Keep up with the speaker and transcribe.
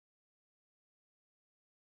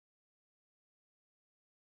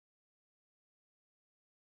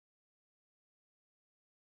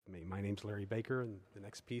me. My name's Larry Baker, and the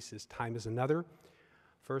next piece is Time is Another.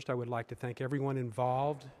 First, I would like to thank everyone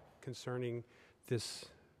involved concerning this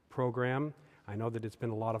program. I know that it's been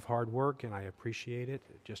a lot of hard work, and I appreciate it,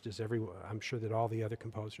 just as I'm sure that all the other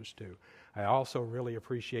composers do. I also really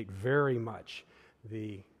appreciate very much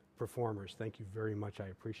the performers. Thank you very much. I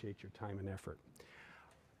appreciate your time and effort.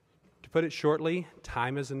 To put it shortly,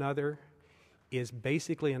 Time is Another is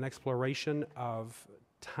basically an exploration of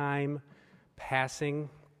time passing.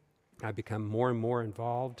 I've become more and more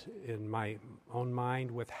involved in my own mind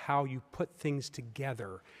with how you put things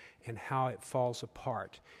together and how it falls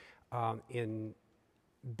apart. In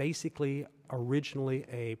basically originally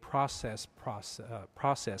a process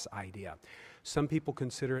idea. Some people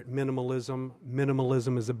consider it minimalism.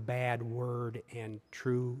 Minimalism is a bad word, and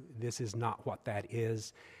true, this is not what that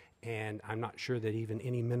is. And I'm not sure that even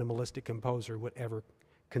any minimalistic composer would ever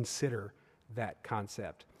consider that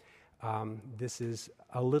concept. This is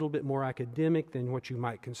a little bit more academic than what you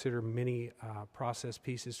might consider many process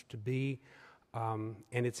pieces to be, and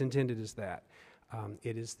it's intended as that.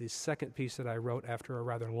 It is the second piece that I wrote after a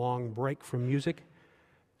rather long break from music,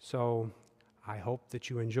 so I hope that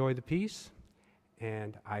you enjoy the piece,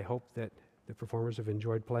 and I hope that the performers have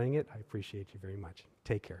enjoyed playing it. I appreciate you very much.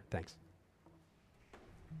 Take care. Thanks.